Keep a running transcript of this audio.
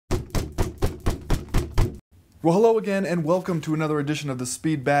Well, hello again and welcome to another edition of the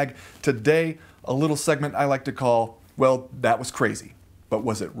Speed Bag. Today, a little segment I like to call, well, that was crazy. But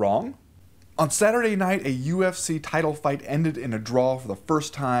was it wrong? On Saturday night, a UFC title fight ended in a draw for the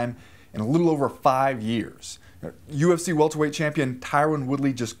first time in a little over 5 years. UFC welterweight champion Tyron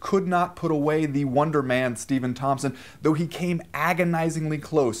Woodley just could not put away the Wonder Man Stephen Thompson, though he came agonizingly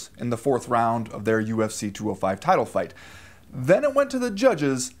close in the 4th round of their UFC 205 title fight. Then it went to the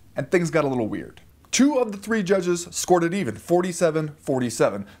judges and things got a little weird. 2 of the 3 judges scored it even,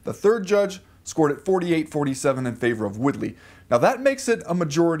 47-47. The 3rd judge scored it 48-47 in favor of Woodley. Now that makes it a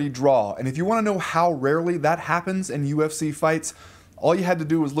majority draw, and if you want to know how rarely that happens in UFC fights, all you had to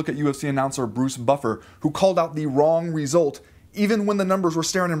do was look at UFC announcer Bruce Buffer, who called out the wrong result even when the numbers were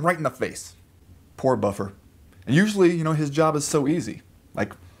staring him right in the face. Poor Buffer. And usually, his job is so easy.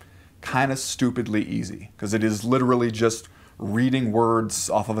 Like, kind of stupidly easy, because it is literally just reading words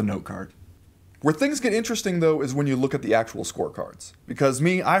off of a note card. Where things get interesting, though, is when you look at the actual scorecards. Because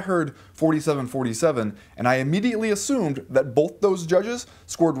I heard 47-47, and I immediately assumed that both those judges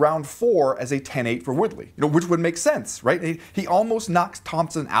scored round 4 as a 10-8 for Woodley. Which would make sense, right? He almost knocks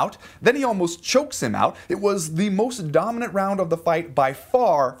Thompson out, then he almost chokes him out. It was the most dominant round of the fight by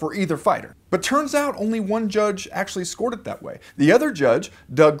far for either fighter. But turns out only one judge actually scored it that way. The other judge,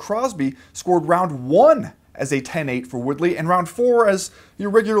 Doug Crosby, scored round 1 as a 10-8 for Woodley, and round 4 as your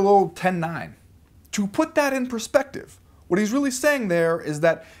regular old 10-9. To put that in perspective, what he's really saying there is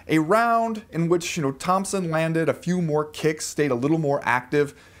that a round in which Thompson landed a few more kicks, stayed a little more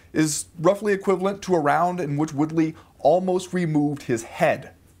active, is roughly equivalent to a round in which Woodley almost removed his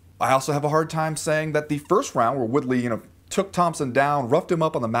head. I also have a hard time saying that the first round where Woodley took Thompson down, roughed him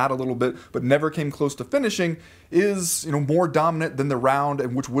up on the mat a little bit, but never came close to finishing, is more dominant than the round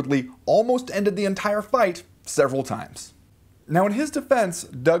in which Woodley almost ended the entire fight several times. Now, in his defense,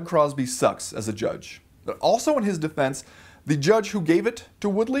 Doug Crosby sucks as a judge. But also in his defense, the judge who gave it to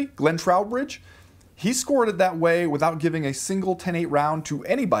Woodley, Glenn Trowbridge, he scored it that way without giving a single 10-8 round to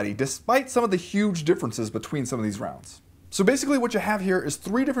anybody, despite some of the huge differences between some of these rounds. So basically what you have here is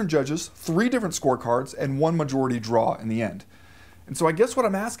 3 different judges, 3 different scorecards, and 1 majority draw in the end. And so I guess what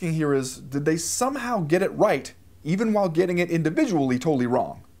I'm asking here is, did they somehow get it right, even while getting it individually totally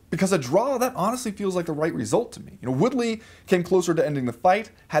wrong? Because a draw, that honestly feels like the right result to me. Woodley came closer to ending the fight,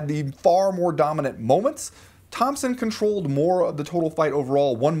 had the far more dominant moments. Thompson controlled more of the total fight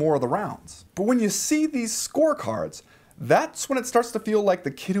overall, won more of the rounds. But when you see these scorecards, that's when it starts to feel like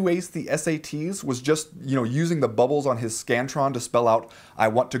the kid who aced the SATs was just, using the bubbles on his Scantron to spell out, "I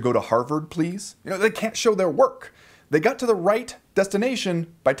want to go to Harvard, please." They can't show their work. They got to the right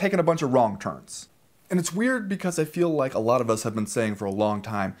destination by taking a bunch of wrong turns. And it's weird because I feel like a lot of us have been saying for a long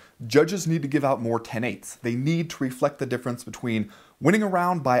time, judges need to give out more 10-8s. They need to reflect the difference between winning a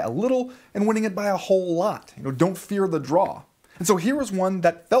round by a little and winning it by a whole lot. Don't fear the draw. And so here was one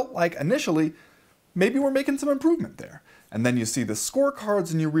that felt like initially, maybe we're making some improvement there. And then you see the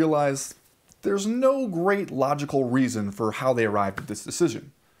scorecards and you realize there's no great logical reason for how they arrived at this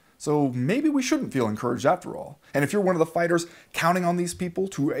decision. So maybe we shouldn't feel encouraged after all. And if you're one of the fighters counting on these people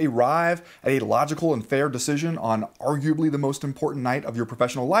to arrive at a logical and fair decision on arguably the most important night of your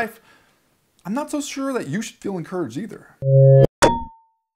professional life, I'm not so sure that you should feel encouraged either.